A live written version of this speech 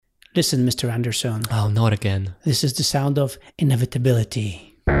Listen, Mr. Anderson. Oh, not again. This is the sound of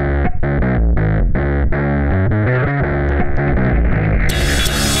inevitability.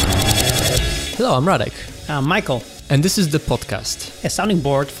 Hello, I'm Radek. I'm Michael, And this is the podcast. a sounding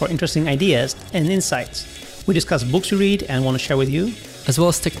board for interesting ideas and insights. We discuss books we read and want to share with you. As well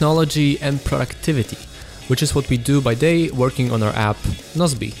as technology and productivity, which is what we do by day working on our app,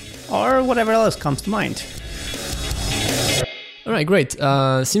 Nozbe. Or whatever else comes to mind. Alright, great.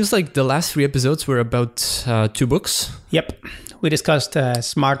 Seems like the last 3 episodes were about 2 books. Yep. We discussed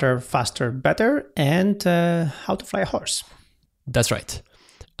Smarter, Faster, Better and How to Fly a Horse. That's right.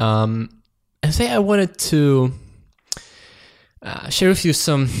 And today I wanted to share with you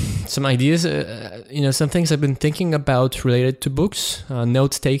some ideas, some things I've been thinking about related to books,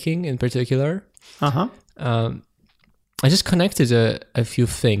 note-taking in particular. Uh-huh. I just connected a few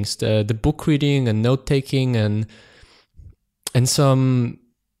things, the book reading and note-taking and some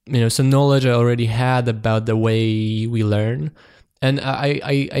knowledge I already had about the way we learn. And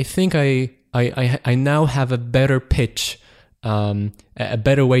I think I now have a better pitch, a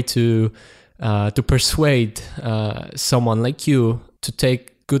better way to persuade someone like you to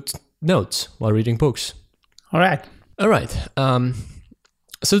take good notes while reading books. All right.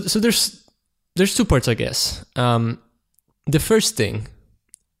 So there's 2 parts, I guess. The first thing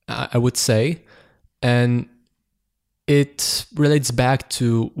I would say, and it relates back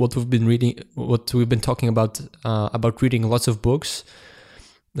to what we've been talking about reading lots of books,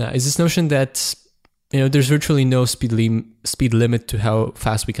 is this notion that there's virtually no speed limit to how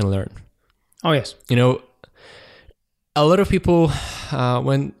fast we can learn. Oh, yes. A lot of people,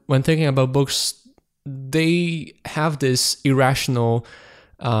 when thinking about books, they have this irrational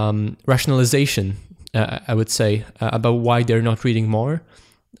rationalization, I would say, about why they're not reading more.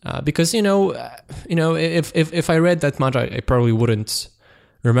 Because if I read that much, I probably wouldn't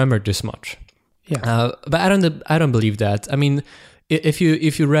remember this much. Yeah. But I don't believe that. I mean, if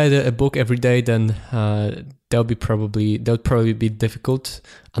you read a book every day, then that would probably be difficult,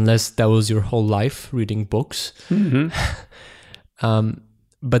 unless that was your whole life reading books. Mm-hmm.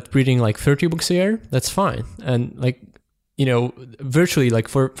 But reading like 30 books a year, that's fine. And virtually, like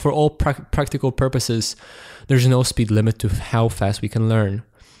for all practical purposes, there's no speed limit to how fast we can learn.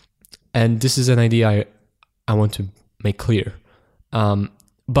 And this is an idea I want to make clear.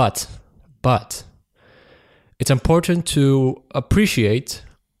 But it's important to appreciate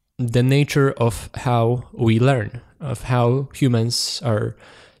the nature of how we learn, of how humans are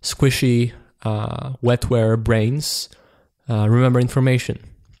squishy, wetware brains remember information.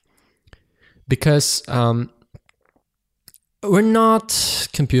 Because we're not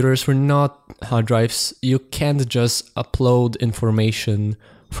computers, we're not hard drives. You can't just upload information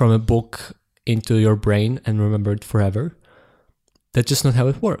from a book into your brain and remember it forever. That's just not how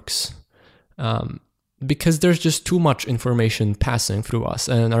it works. Because there's just too much information passing through us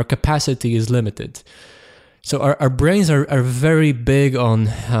and our capacity is limited. So our brains are very big on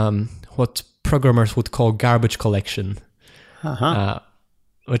what programmers would call garbage collection. Uh-huh.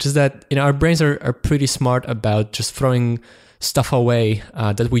 Which is that our brains are pretty smart about just throwing stuff away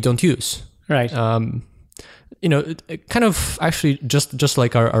that we don't use. Right. Kind of actually just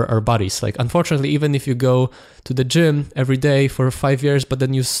like our bodies. Like, unfortunately, even if you go to the gym every day for 5 years, but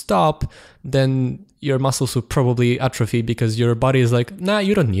then you stop, then your muscles will probably atrophy because your body is like, nah,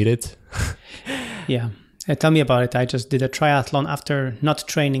 you don't need it. Yeah. Tell me about it. I just did a triathlon after not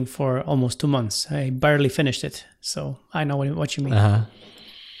training for almost 2 months. I barely finished it. So I know what you mean. Uh-huh.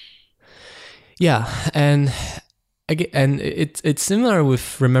 Yeah. And it's similar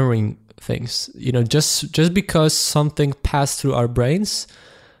with remembering things. Just because something passed through our brains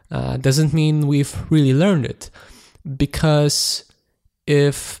doesn't mean we've really learned it. Because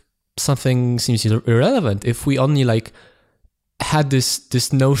if something seems irrelevant, if we only had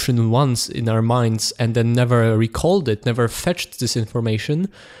this notion once in our minds and then never recalled it, never fetched this information,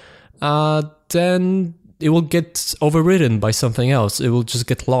 then it will get overridden by something else. It will just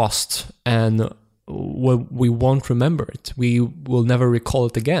get lost and we won't remember it. We will never recall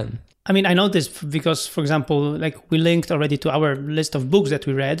it again. I mean, I know this because, for example, we linked already to our list of books that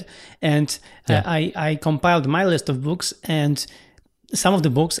we read, and I compiled my list of books, and some of the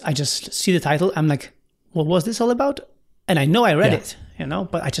books, I just see the title, I'm like, what was this all about? And I know I read it,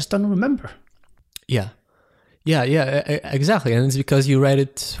 but I just don't remember. Yeah, exactly. And it's because you read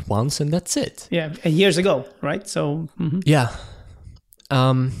it once and that's it. Yeah, years ago, right? So, yeah.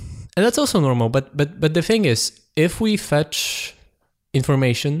 And that's also normal. But the thing is, if we fetch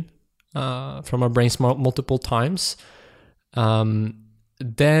information from our brains multiple times,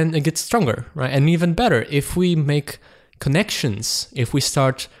 then it gets stronger, right? And even better, if we make connections, if we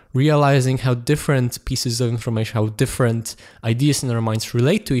start realizing how different pieces of information, how different ideas in our minds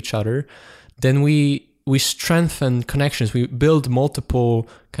relate to each other, then we strengthen connections. We build multiple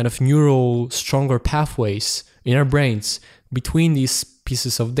kind of neural, stronger pathways in our brains between these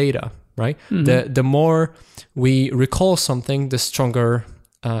pieces of data, right? Mm-hmm. The more we recall something, the stronger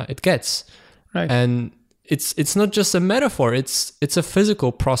it gets. Right. And it's not just a metaphor, it's a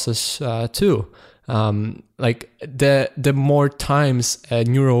physical process too. Like the more times a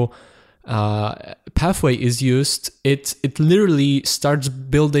neural pathway is used, it literally starts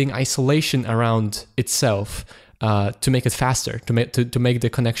building isolation around itself to make it faster, to make the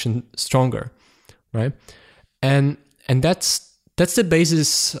connection stronger, right? And that's the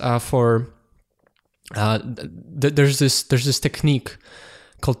basis for there's this technique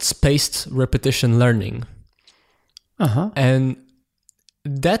called spaced repetition learning, and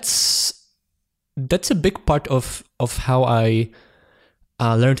that's a big part of how I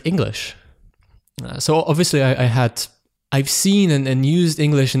learned English. So obviously I've seen and used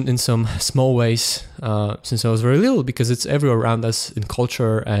English in some small ways since I was very little, because it's everywhere around us in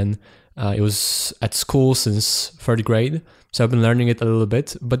culture, and it was at school since third grade. So I've been learning it a little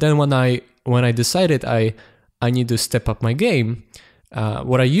bit. But then when I decided I need to step up my game,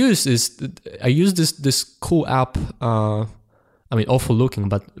 what I use this cool app. I mean, awful looking,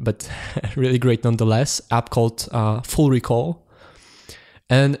 but really great nonetheless. App called Full Recall,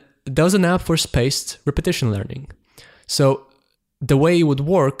 and that was an app for spaced repetition learning. So the way it would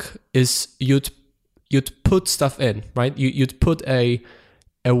work is you'd put stuff in, right? You'd put a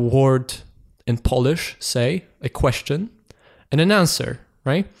word in Polish, say a question, and an answer,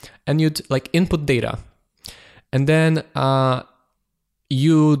 right? And you'd like input data, and then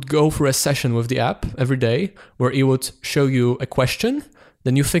you'd go through a session with the app every day where it would show you a question,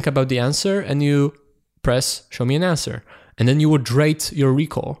 then you think about the answer and you press show me an answer. And then you would rate your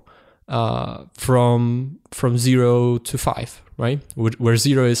recall from 0 to 5, right? Where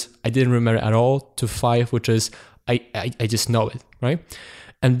 0 is I didn't remember at all, to 5, which is I just know it, right?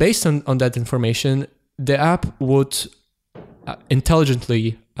 And based on that information, the app would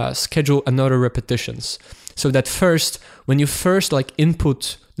intelligently schedule another repetitions. So that when you first like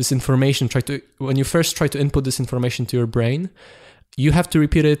input this information, when you first try to input this information to your brain, you have to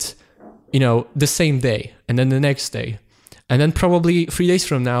repeat it, the same day, and then the next day, and then probably 3 days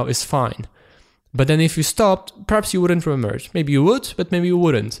from now is fine. But then if you stopped, perhaps you wouldn't remember it. Maybe you would, but maybe you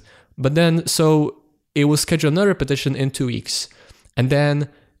wouldn't. But then so it will schedule another repetition in 2 weeks, and then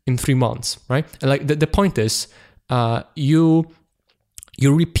in 3 months, right? And like the point is, you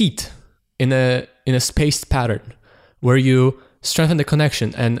repeat in a spaced pattern where you strengthen the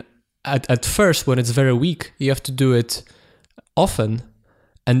connection. And at first, when it's very weak, you have to do it often.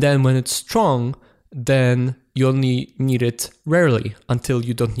 And then when it's strong, then you only need it rarely until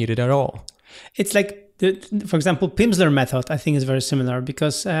you don't need it at all. It's like, for example, Pimsleur method, I think is very similar,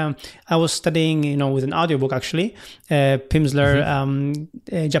 because I was studying, with an audiobook actually, Pimsleur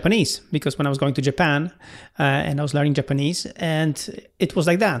Japanese, because when I was going to Japan and I was learning Japanese, and it was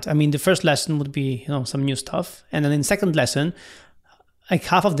like that. I mean, the first lesson would be, some new stuff. And then in second lesson, like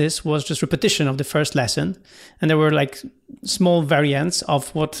half of this was just repetition of the first lesson. And there were like small variants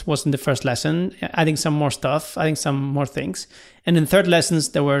of what was in the first lesson, adding some more stuff, adding some more things. And in third lessons,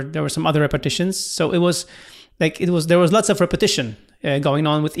 there were some other repetitions. So it was like, there was lots of repetition going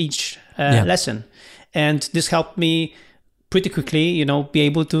on with each lesson. And this helped me pretty quickly, be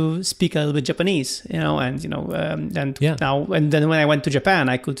able to speak a little bit Japanese, now, and then when I went to Japan,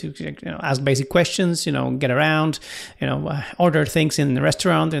 I could, ask basic questions, get around, order things in the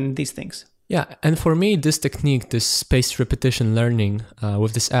restaurant and these things. Yeah. And for me, this technique, this spaced repetition learning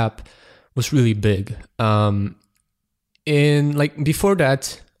with this app was really big. Before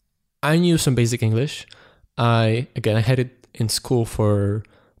that, I knew some basic English. I had it in school for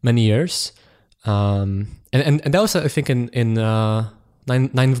many years. And that was, I think, in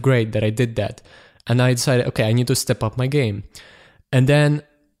ninth grade that I did that. And I decided, okay, I need to step up my game. And then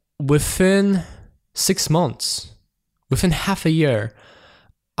within 6 months, within half a year,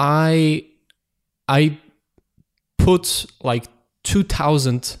 I put like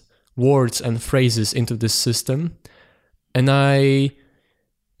 2,000 words and phrases into this system, and I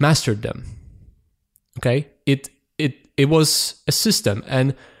mastered them. Okay? It was a system,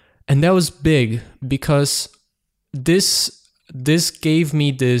 and that was big because this gave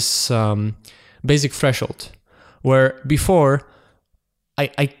me this basic threshold where before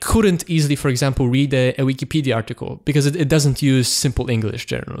I couldn't easily, for example, read a Wikipedia article because it doesn't use simple English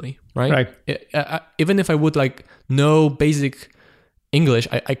generally, right? Even if I would know basic English,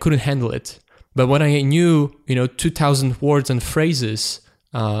 I couldn't handle it But when I knew, 2,000 words and phrases,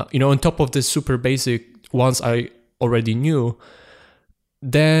 on top of the super basic ones I already knew,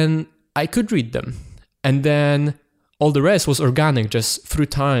 then I could read them. And then all the rest was organic, just through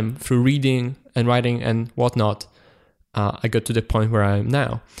time, through reading and writing and whatnot. I got to the point where I am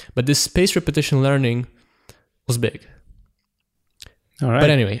now. But this spaced repetition learning was big. All right. But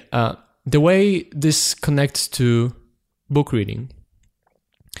anyway, the way this connects to book reading,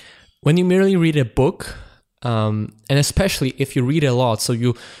 when you merely read a book, and especially if you read a lot, so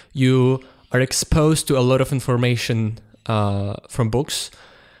you are exposed to a lot of information from books,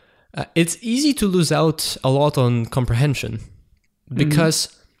 it's easy to lose out a lot on comprehension,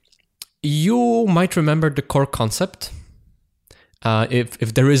 because you might remember the core concept.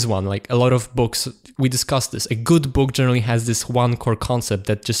 If there is one, like a lot of books, we discussed this. A good book generally has this one core concept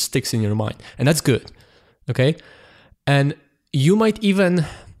that just sticks in your mind, and that's good, okay? And you might even,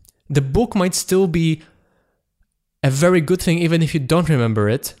 the book might still be a very good thing even if you don't remember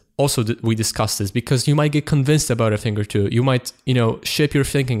it. Also, we discussed this, because you might get convinced about a thing or two. You might, shape your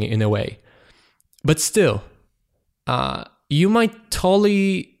thinking in a way. But still, you might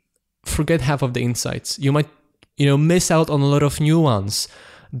totally forget half of the insights. You might miss out on a lot of nuance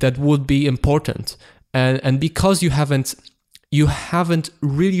that would be important. And because you haven't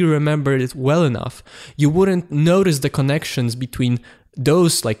really remembered it well enough, you wouldn't notice the connections between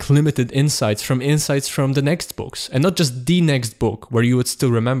those like limited insights from the next books, and not just the next book where you would still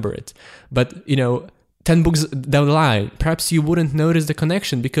remember it, but 10 books down the line, perhaps you wouldn't notice the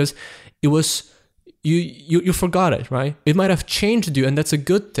connection because it was you forgot it, right? It might have changed you, and that's a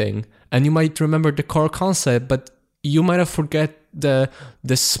good thing. And you might remember the core concept, but you might have forget the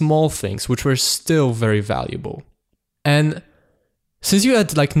small things, which were still very valuable. And since you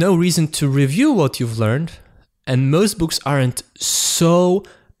had like no reason to review what you've learned, and most books aren't so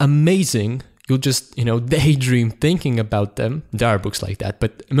amazing, you'll just, daydream thinking about them. There are books like that,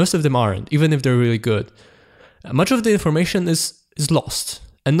 but most of them aren't, even if they're really good. Much of the information is lost,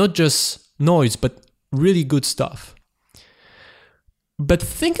 and not just noise, but really good stuff. But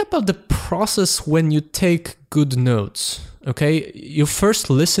think about the process when you take good notes, okay? You first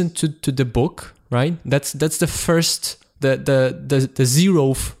listen to the book, right? That's the first, the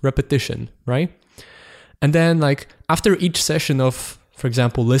 0th repetition, right? And then like after each session of, for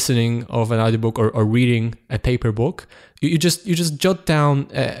example, listening of an audiobook or reading a paper book, you just jot down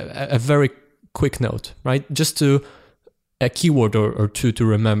a very quick note, right? Just to a keyword or two to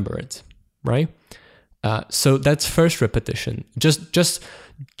remember it, right? So that's first repetition. Just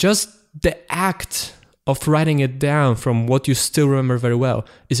the act of writing it down from what you still remember very well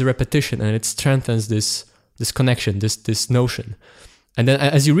is a repetition, and it strengthens this connection, this notion. And then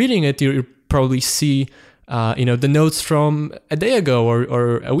as you're reading it, you probably see the notes from a day ago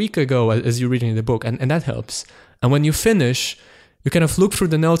or a week ago as you're reading the book, and that helps. And when you finish, you kind of look through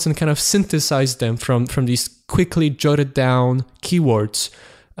the notes and kind of synthesize them from these quickly jotted down keywords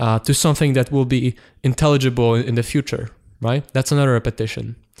to something that will be intelligible in the future, right? That's another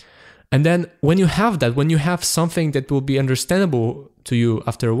repetition. And then when you have that, when you have something that will be understandable to you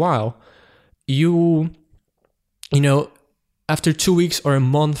after a while, after 2 weeks or a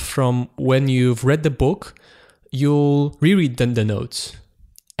month from when you've read the book, you'll reread the notes.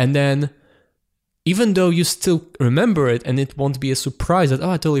 And then even though you still remember it and it won't be a surprise that,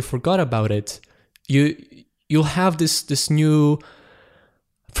 I totally forgot about it, you'll have this new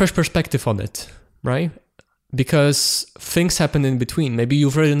fresh perspective on it, right? Because things happen in between. Maybe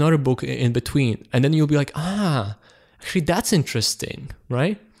you've read another book in between, and then you'll be like, actually that's interesting,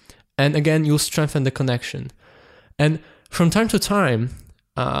 right? And again, you'll strengthen the connection. And from time to time,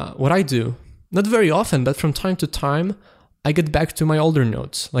 what I do, not very often, but from time to time, I get back to my older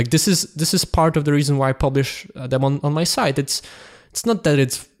notes. Like this is part of the reason why I publish them on my site. It's not that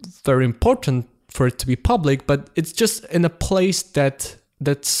it's very important for it to be public, but it's just in a place that's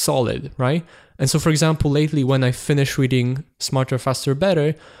solid, right? And so, for example, lately when I finished reading Smarter, Faster,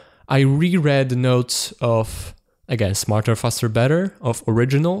 Better, I reread the notes of, again, Smarter, Faster, Better, of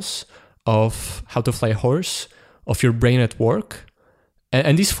Originals, of How to Fly a Horse, of Your Brain at Work.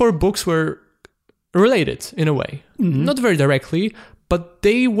 And these 4 books were related in a way. Mm-hmm. Not very directly, but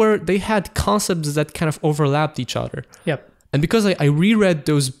they had concepts that kind of overlapped each other. Yep. And because I reread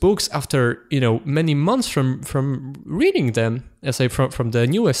those books after, many months from reading them, let's say from the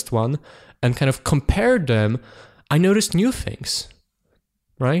newest one, and kind of compared them, I noticed new things,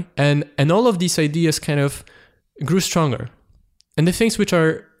 right? And all of these ideas kind of grew stronger. And the things which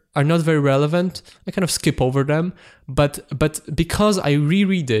are not very relevant, I kind of skip over them. But because I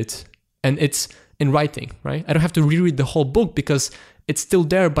reread it, and it's in writing, right? I don't have to reread the whole book because it's still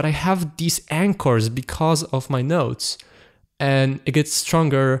there, but I have these anchors because of my notes, and it gets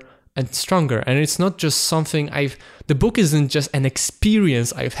stronger and stronger. And it's not just something the book isn't just an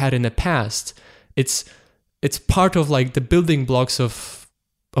experience I've had in the past. It's part of like the building blocks of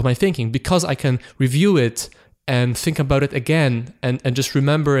my thinking, because I can review it and think about it again and just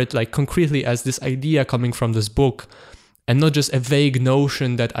remember it like concretely as this idea coming from this book, and not just a vague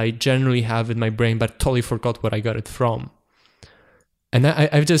notion that I generally have in my brain but totally forgot where I got it from. And I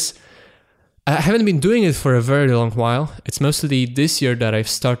haven't been doing it for a very long while. It's mostly this year that I've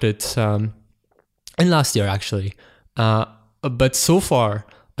started, and last year actually. But so far,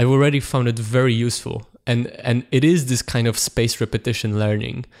 I've already found it very useful. And it is this kind of spaced repetition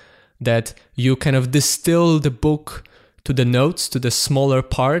learning, that you kind of distill the book to the notes, to the smaller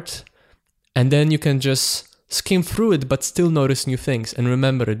part, and then you can just skim through it, but still notice new things and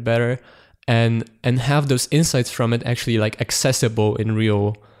remember it better, and have those insights from it actually like accessible in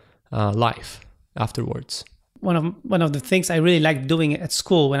real life afterwards. One of the things I really liked doing at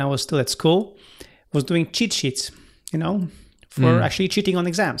school, when I was still at school, was doing cheat sheets, for actually cheating on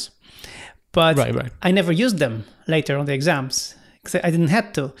exams. But right. I never used them later on the exams, because I didn't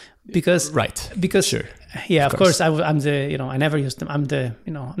have to, because Sure. Yeah, of course I'm the, I never used them. I'm the,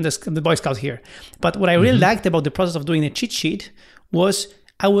 I'm the Boy Scout here. But what I really liked about the process of doing a cheat sheet was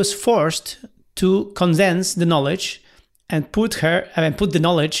I was forced to condense the knowledge and put the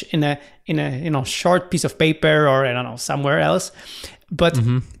knowledge in a short piece of paper, or I don't know, somewhere else, but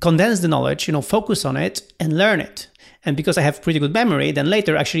condense the knowledge, focus on it and learn it. And because I have pretty good memory, then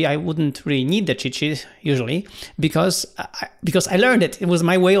later actually I wouldn't really need the cheat sheet usually, because I learned it. It was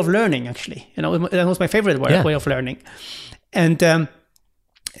my way of learning, actually. That was my favorite way of learning. And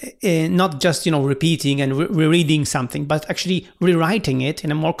not just repeating and rereading something, but actually rewriting it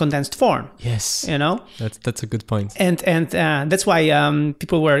in a more condensed form. Yes, that's a good point. And that's why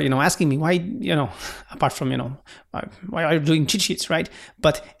people were asking me why, apart from why are you doing cheat sheets, right?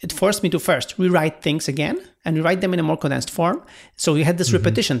 But it forced me to first rewrite things again and rewrite them in a more condensed form. So you had this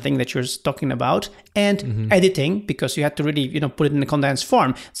repetition thing that you're talking about, and editing, because you had to really put it in a condensed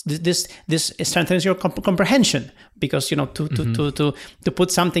form. This strengthens your comprehension, because to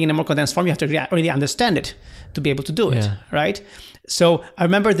put something in a more condensed form, you have to really understand it to be able to do it, right? So I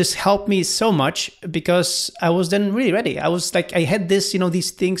remember this helped me so much, because I was then really ready. I was like, I had this these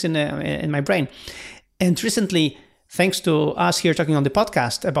things in my brain. And recently, thanks to us here talking on the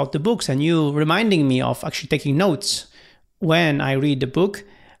podcast about the books, and you reminding me of actually taking notes when I read the book,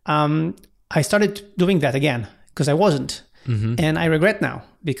 I started doing that again, because I wasn't. And I regret now,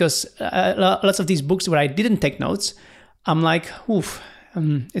 because lots of these books where I didn't take notes, I'm like,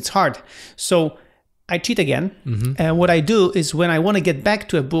 it's hard. So I cheat again. And what I do is, when I want to get back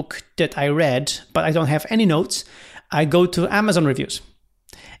to a book that I read, but I don't have any notes, I go to Amazon reviews.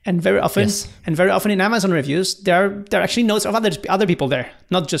 And very often in Amazon reviews, there are actually notes of other people there,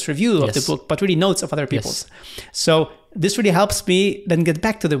 not just review of the book, but really notes of other people's. So this really helps me then get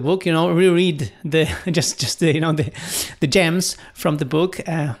back to the book, reread the the gems from the book.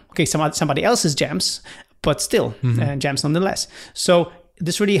 Somebody else's gems, but still gems nonetheless. So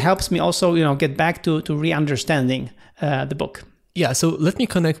this really helps me also, get back to re-understanding the book. Yeah. So let me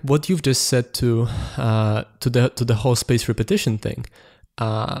connect what you've just said to the whole spaced repetition thing.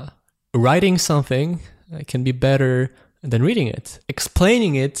 Writing something can be better than reading it.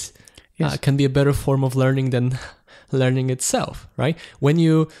 Explaining it can be a better form of learning than learning itself, right? When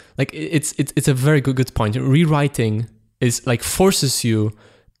you it's a very good point. Rewriting is like forces you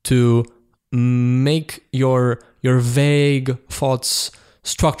to make your vague thoughts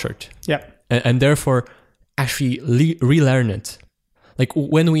structured, and therefore actually relearn it. Like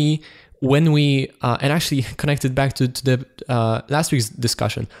when we and actually connected back to the last week's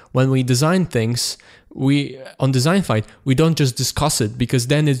discussion, when we design things, on Design Fight, we don't just discuss it, because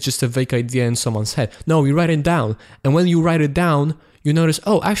then it's just a vague idea in someone's head. No, we write it down. And when you write it down, you notice,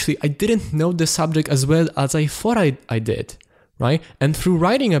 actually, I didn't know the subject as well as I thought I did, right? And through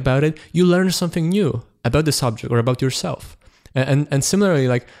writing about it, you learn something new about the subject or about yourself. And similarly,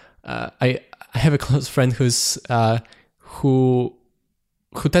 like I have a close friend who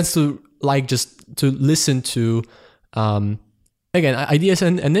tends to like just to listen to again ideas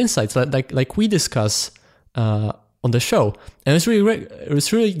and insights like we discuss on the show, and it's really great.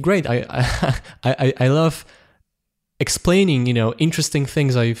 It's really great. I love explaining interesting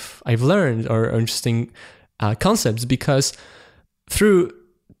things I've learned, or interesting concepts, because through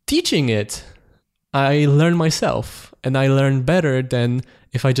teaching it I learn myself, and I learn better than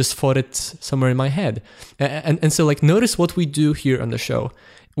if I just thought it somewhere in my head. And so like, notice what we do here on the show.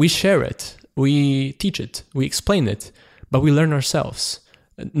 We share it, we teach it, we explain it, but we learn ourselves.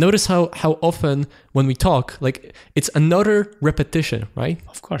 Notice how often when we talk, like it's another repetition, right?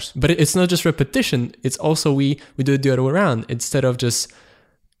 Of course. But it's not just repetition. It's also we do it the other way around. Instead of just,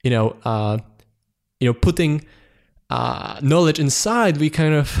 putting knowledge inside, we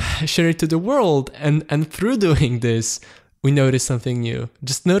kind of share it to the world. And through doing this, we notice something new.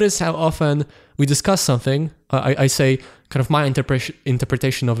 Just notice how often we discuss something. I say kind of my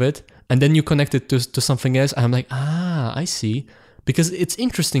interpretation of it, and then you connect it to something else. And I'm like, I see. Because it's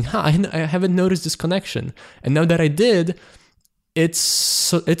interesting, I haven't noticed this connection. And now that I did, it's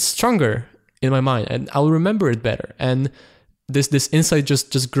stronger in my mind, and I'll remember it better. And this insight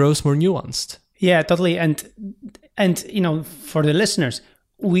just grows more nuanced. Yeah, totally. And for the listeners,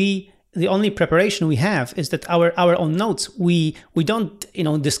 the only preparation we have is that our own notes. We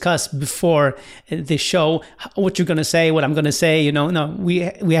don't discuss before the show what you're gonna say, what I'm gonna say. No, we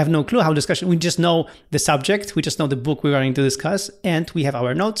have no clue how discussion. We just know the subject. We just know the book we're going to discuss, and we have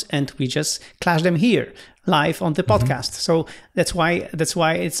our notes, and we just clash them here live on the podcast. So that's why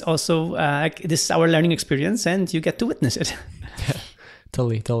it's also this is our learning experience, and you get to witness it.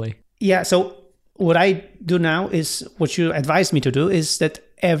 Totally. Yeah. So what I do now is what you advised me to do is that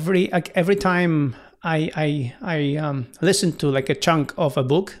every time I listen to like a chunk of a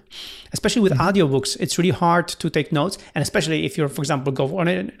book, especially with audiobooks, it's really hard to take notes, and especially if you're, for example, go on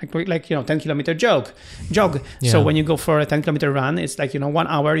a 10-kilometer jog. Yeah. So when you go for a 10-kilometer run, it's like 1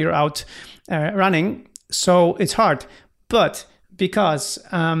 hour you're out running, so it's hard. But because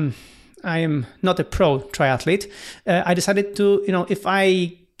I am not a pro triathlete, I decided to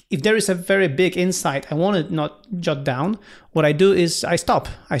if there is a very big insight I want to not jot down, what I do is I stop.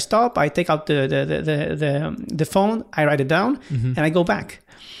 I take out the phone, I write it down, and I go back.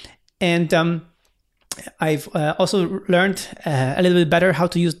 And I've also learned a little bit better how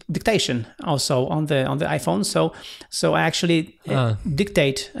to use dictation also on the iPhone. So I actually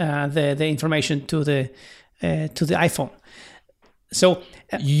dictate the information to the iPhone. So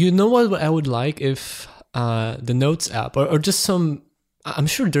you know what I would like if the Notes app or just some. I'm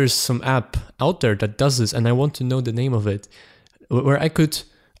sure there's some app out there that does this, and I want to know the name of it, where I could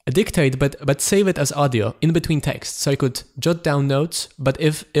dictate but save it as audio in between text. So I could jot down notes, but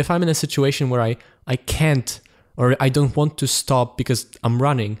if I'm in a situation where I can't or I don't want to stop because I'm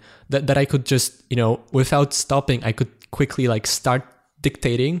running, that I could just, without stopping, I could quickly like start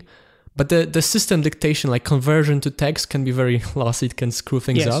dictating. But the system dictation, like conversion to text, can be very lossy. It can screw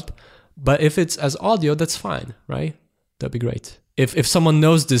things up. But if it's as audio, that's fine, right? That'd be great. If someone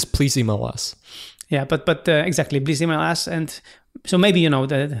knows this, please email us. Yeah, but exactly, please email us. And so maybe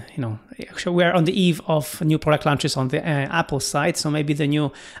actually we are on the eve of new product launches on the Apple side. So maybe the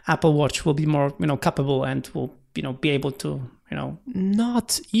new Apple Watch will be more capable and will be able to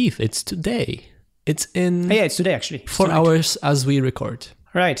Not eve. It's today. It's in. It's today actually. 4 hours as we record.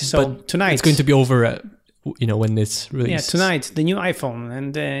 Right. So but tonight it's going to be over. When it's released. Yeah, tonight the new iPhone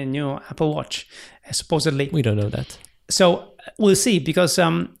and the new Apple Watch, supposedly. We don't know that. So we'll see, because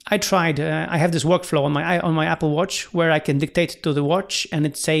I tried. I have this workflow on my Apple Watch where I can dictate to the watch and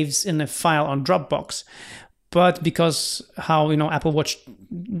it saves in a file on Dropbox. But because how Apple Watch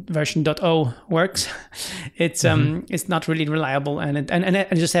version .0 works, it's not really reliable, and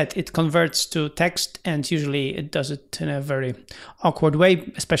as I said, it converts to text, and usually it does it in a very awkward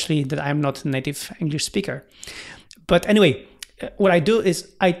way, especially that I'm not a native English speaker. But anyway, what I do is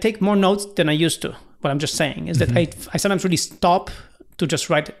I take more notes than I used to. What I'm just saying is that I sometimes really stop to just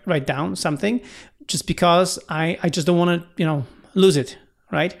write down something, just because I just don't want to lose it,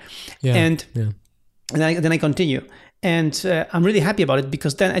 right? Yeah. And then I continue, and I'm really happy about it,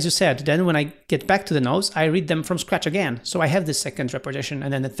 because then, as you said, then when I get back to the notes, I read them from scratch again. So I have the second repetition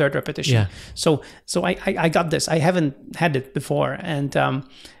and then the third repetition. Yeah. So I got this. I haven't had it before, and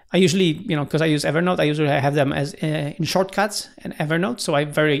I usually, because I use Evernote, I have them as in shortcuts in Evernote, so I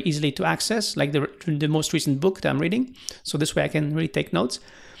very easily to access, like the most recent book that I'm reading. So this way I can really take notes,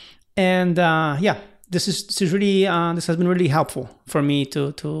 and this is really this has been really helpful for me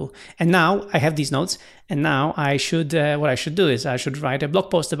to. And now I have these notes, and now I should what I should do is I should write a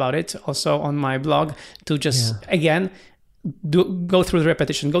blog post about it also on my blog, to just again go through the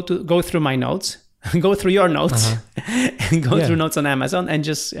repetition, go through my notes. Go through your notes and go through notes on Amazon and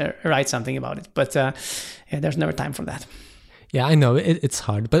just write something about it. But there's never time for that. Yeah, I know it's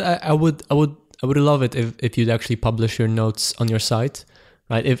hard, but I would love it if you'd actually publish your notes on your site,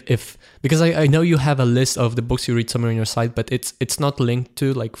 right? If because I know you have a list of the books you read somewhere on your site, but it's not linked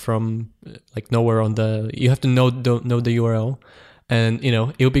to from nowhere on the. You have to know the URL, and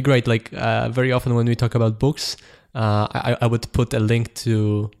it would be great. Very often when we talk about books. I would put a link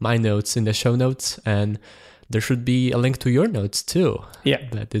to my notes in the show notes, and there should be a link to your notes too. Yeah.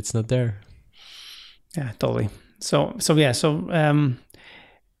 But it's not there. Yeah, totally.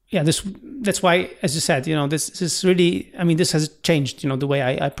 That's why, as you said, this is really, this has changed, the way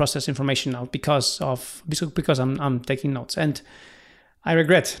I process information now because I'm taking notes, and I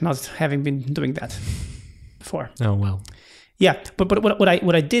regret not having been doing that before. Oh, well. Yeah, but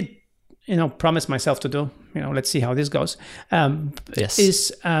what I did, promise myself to do, let's see how this goes, Yes.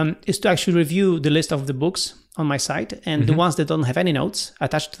 is to actually review the list of the books on my site, and the ones that don't have any notes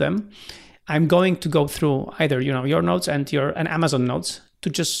attached to them, I'm going to go through either, your notes and Amazon notes to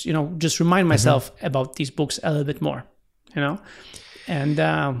just remind myself about these books a little bit more, and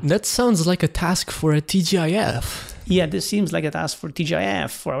that sounds like a task for a TGIF. Yeah, this seems like a task for TGIF,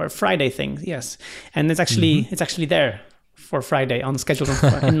 for our Friday thing. Yes, and it's actually there for Friday on schedule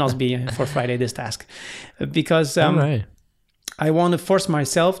in Nozbe for Friday, this task, because Right. I want to force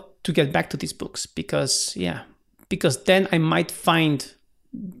myself to get back to these books because then I might find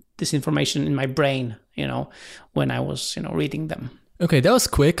this information in my brain, when I was reading them. Okay, that was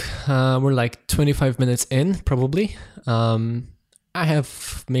quick. We're like 25 minutes in, probably. I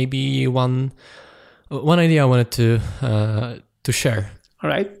have maybe one idea I wanted to share. All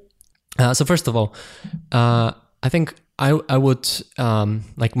right. So first of all, I think I would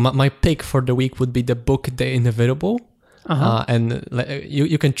like my pick for the week would be the book The Inevitable, and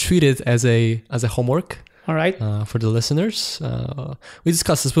you can treat it as a homework. All right. For the listeners, we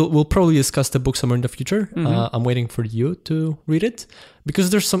discussed this. We'll probably discuss the book somewhere in the future. I'm waiting for you to read it because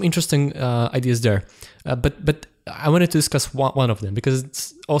there's some interesting ideas there. But I wanted to discuss one of them because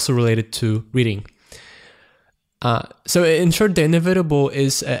it's also related to reading. So in short, The Inevitable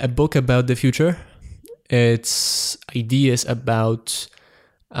is a book about the future. It's ideas about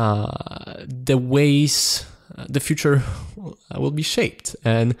the ways the future will be shaped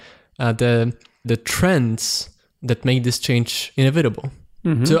and the trends that make this change inevitable.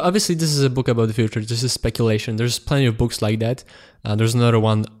 So obviously this is a book about the future. This is speculation. There's plenty of books like that. There's another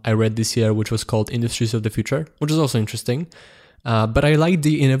one I read this year which was called Industries of the Future, which is also interesting. But I like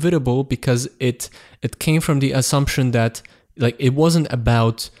The Inevitable because it came from the assumption that like it wasn't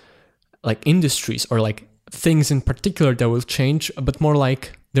about like industries or like things in particular that will change, but more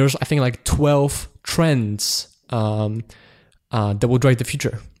like there's I think like 12 trends that will drive the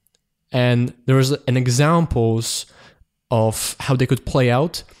future. And there was an examples of how they could play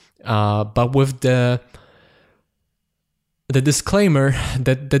out, but with the disclaimer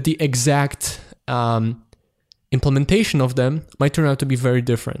that the exact implementation of them might turn out to be very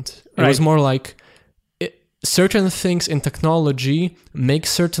different. It was more like certain things in technology make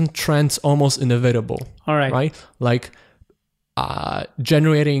certain trends almost inevitable. All right. Right? Like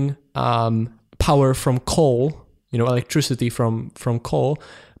generating power from coal, electricity from coal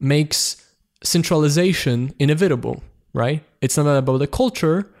makes centralization inevitable, right? It's not about the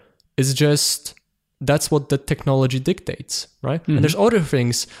culture, it's just that's what the technology dictates, right? And there's other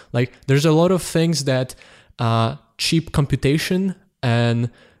things, like there's a lot of things that cheap computation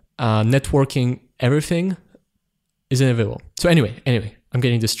and networking everything is inevitable. So anyway, I'm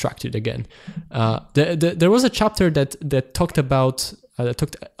getting distracted again. There was a chapter that talked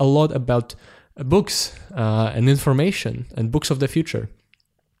a lot about books and information and books of the future.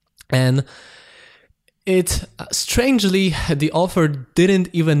 And it strangely, the author didn't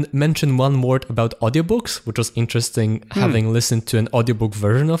even mention one word about audiobooks, which was interesting having listened to an audiobook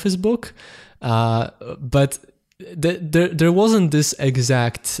version of his book. But there wasn't this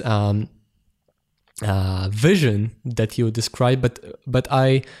exact vision that he would describe, but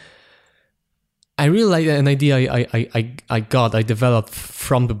I really like an idea I developed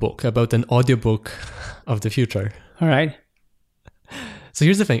from the book about an audiobook of the future. All right. So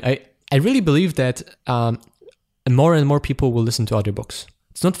here's the thing. I really believe that more and more people will listen to audiobooks.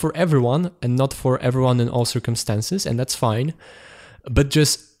 It's not for everyone and not for everyone in all circumstances, and that's fine. But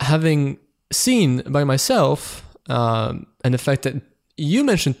just having seen by myself and the fact that you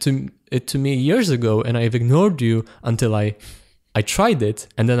mentioned it to me years ago and I've ignored you until I tried it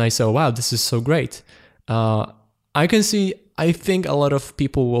and then I saw, wow, this is so great. I think a lot of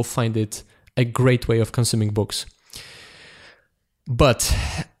people will find it a great way of consuming books. But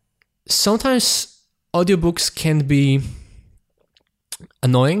sometimes audiobooks can be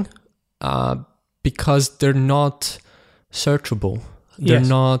annoying because they're not searchable. They're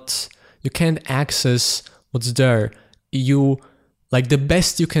not, you can't access what's there. The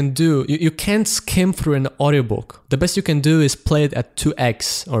best you can do, you can't skim through an audiobook. The best you can do is play it at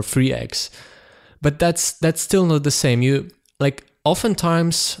 2x or 3x. But that's still not the same.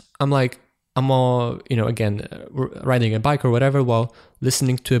 Oftentimes I'm riding a bike or whatever while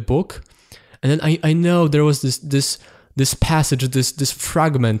listening to a book. And then I know there was this passage, this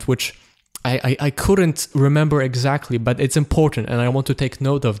fragment, which I couldn't remember exactly, but it's important and I want to take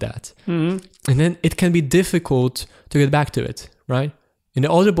note of that. Mm-hmm. And then it can be difficult to get back to it, right? In the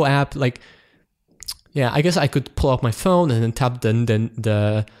Audible app, like, yeah, I guess I could pull up my phone and then tap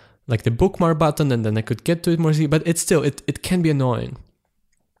the bookmark button, and then I could get to it more easily, but it's still, it can be annoying.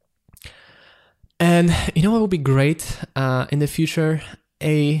 And you know what would be great in the future?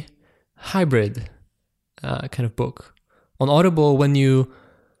 A hybrid kind of book. On Audible, when you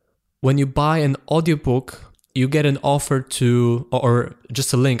buy an audiobook, you get an offer to, or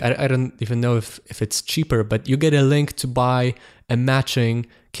just a link. I don't even know if it's cheaper, but you get a link to buy a matching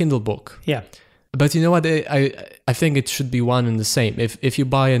Kindle book. Yeah. But you know what? I think it should be one and the same. If you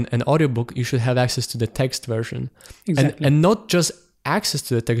buy an audiobook, you should have access to the text version. Exactly. And not just access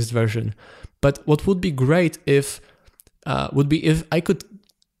to the text version, but what would be great if I could,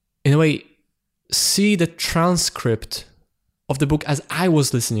 in a way, see the transcript of the book as I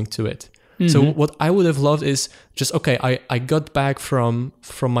was listening to it. Mm-hmm. So what I would have loved is just, okay, I got back from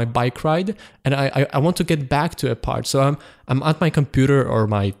my bike ride and I want to get back to a part. So I'm at my computer or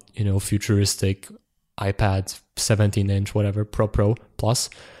my, futuristic iPad 17-inch, whatever, Pro Plus.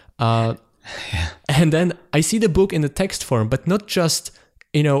 Yeah. And then I see the book in the text form, but not just,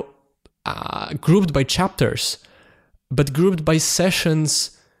 grouped by chapters, but grouped by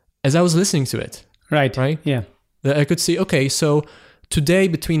sessions as I was listening to it. Right. Yeah. I could see, okay, so today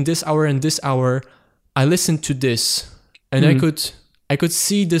between this hour and this hour, I listened to this, and I could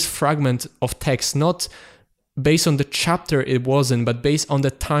see this fragment of text, not based on the chapter it was in, but based on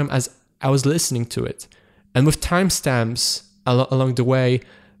the time as I was listening to it, and with timestamps along the way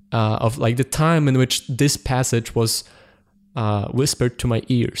of like the time in which this passage was whispered to my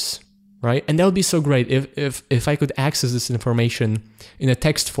ears, right? And that would be so great if I could access this information in a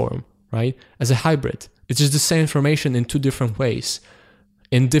text form, right? As a hybrid. It's just the same information in two different ways.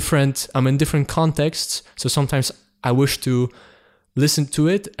 In different contexts. So sometimes I wish to listen to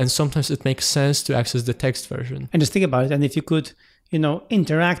it, and sometimes it makes sense to access the text version. And just think about it. And if you could,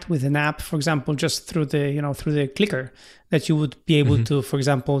 interact with an app, for example, just through the clicker, that you would be able to, for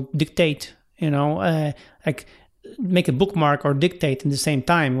example, dictate, like make a bookmark or dictate in the same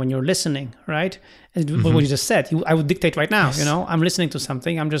time when you're listening, right? And what you just said, I would dictate right now. Yes. I'm listening to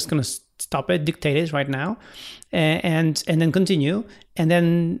something. I'm just going to stop it, dictate it right now, and then continue. And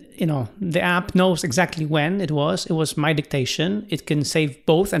then, the app knows exactly when it was my dictation. It can save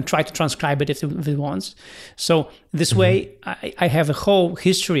both and try to transcribe it if it wants. So this way, I have a whole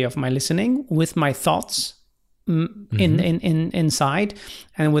history of my listening with my thoughts inside,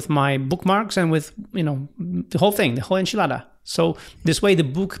 and with my bookmarks, and with the whole thing, the whole enchilada. So this way the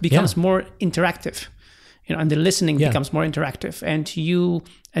book becomes more interactive, and the listening becomes more interactive,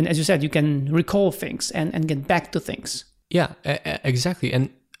 and as you said, you can recall things and get back to things. Yeah, exactly. And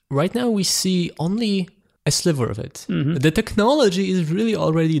right now we see only a sliver of it. The technology is really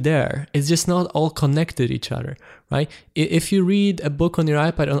already there. It's just not all connected to each other, right? If you read a book on your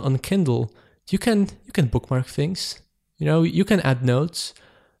iPad on Kindle, you can bookmark things, you can add notes,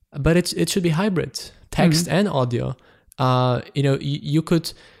 but it should be hybrid, text and audio. You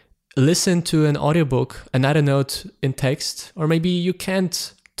could listen to an audiobook and add a note in text, or maybe you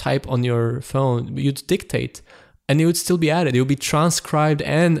can't type on your phone, you'd dictate, and it would still be added. It would be transcribed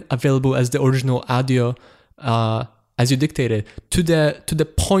and available as the original audio as you dictated to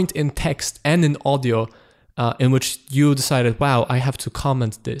the point in text and in audio in which you decided, wow, I have to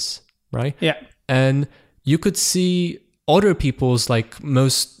comment this. Right? Yeah. And you could see other people's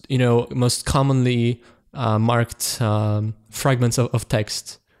most commonly marked fragments of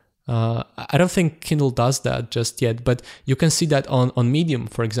text. I don't think Kindle does that just yet, but you can see that on Medium,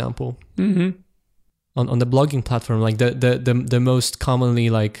 for example. On the blogging platform, like the most commonly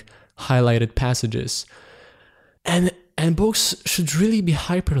highlighted passages. And books should really be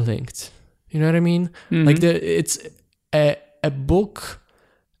hyperlinked. You know what I mean? It's a book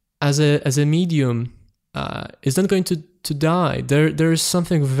as a medium is not going to die. There is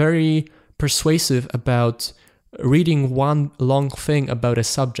something very persuasive about reading one long thing about a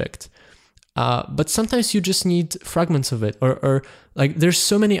subject. But sometimes you just need fragments of it, or there's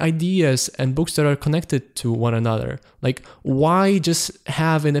so many ideas and books that are connected to one another. Why just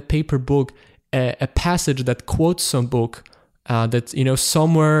have in a paper book a passage that quotes some book that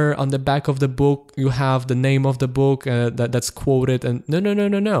somewhere on the back of the book you have the name of the book that's quoted, and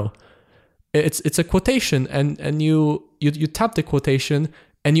no. It's a quotation, and you tap the quotation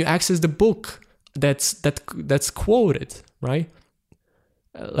and you access the book that's quoted, right?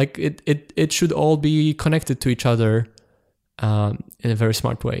 It should all be connected to each other in a very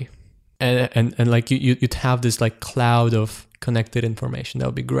smart way. and like you'd have this like cloud of connected information. That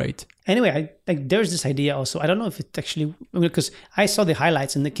would be great. Anyway, there's this idea also. I don't know if it actually, because I saw the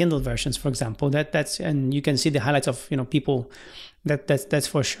highlights in the Kindle versions, for example. And you can see the highlights of people. That's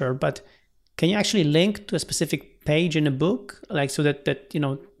for sure. But can you actually link to a specific page in a book, like so that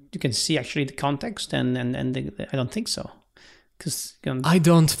you can see actually the context? And I don't think so. Because I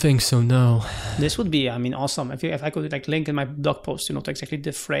don't think so. No. This would be, awesome if I could like link in my blog post, to exactly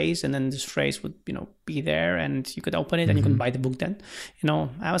the phrase, and then this phrase would, be there, and you could open it and you can buy the book. Then,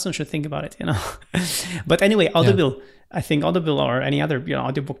 Amazon should think about it, But anyway, Audible, yeah. I think Audible or any other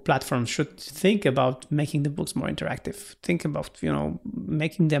audiobook platform should think about making the books more interactive. Think about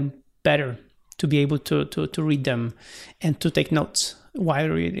making them better to be able to read them and to take notes while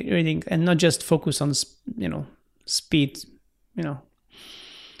reading, and not just focus on speed.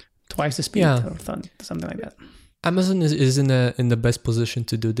 Twice the speed or something like that. Amazon is in the best position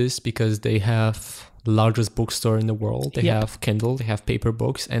to do this because they have the largest bookstore in the world. They have Kindle, they have paper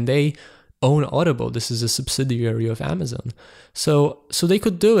books, and they own Audible. This is a subsidiary of Amazon. So they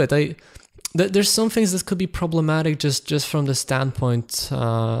could do it. There's some things that could be problematic just from the standpoint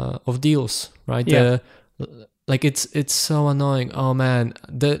of deals, right? Yeah. Like it's so annoying. Oh man,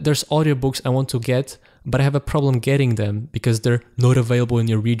 there's audiobooks I want to get, but I have a problem getting them because they're not available in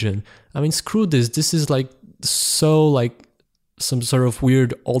your region. Screw this. This is like so like some sort of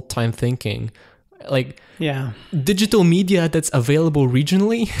weird old time thinking. Like digital media that's available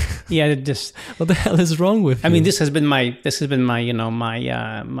regionally. What the hell is wrong with you? This has been my my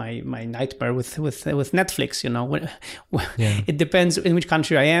nightmare with Netflix. It depends in which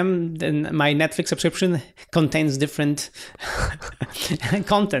country I am. Then my Netflix subscription contains different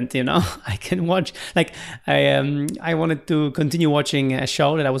content. I can watch, like I wanted to continue watching a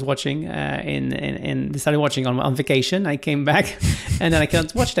show that I was watching started watching on vacation. I came back and then I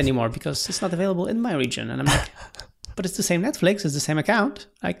can't watch it anymore because it's not available in my region. And I'm like, but it's the same Netflix, it's the same account.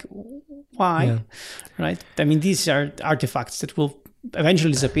 Like, why? Yeah. Right? These are artifacts that will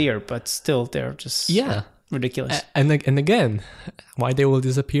eventually disappear, but still they're just ridiculous. And again, why they will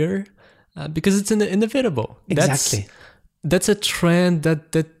disappear? Because it's inevitable. Exactly. That's a trend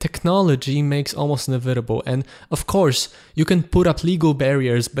that technology makes almost inevitable. And of course, you can put up legal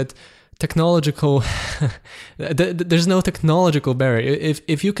barriers, but there's no technological barrier.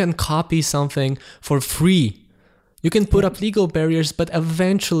 If you can copy something for free, you can put up legal barriers, but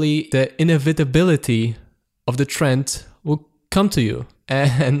eventually the inevitability of the trend will come to you,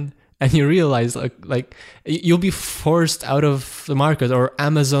 and you realize like you'll be forced out of the market, or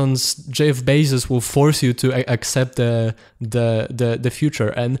Amazon's Jeff Bezos will force you to accept the future,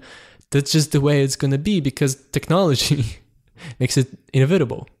 and that's just the way it's going to be because technology makes it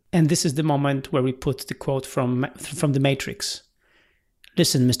inevitable. And this is the moment where we put the quote from The Matrix.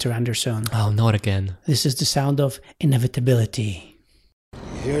 Listen, Mr. Anderson. Oh, not again. This is the sound of inevitability.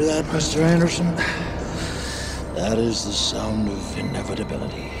 You hear that, Mr. Anderson? That is the sound of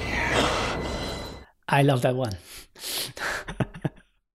inevitability. I love that one.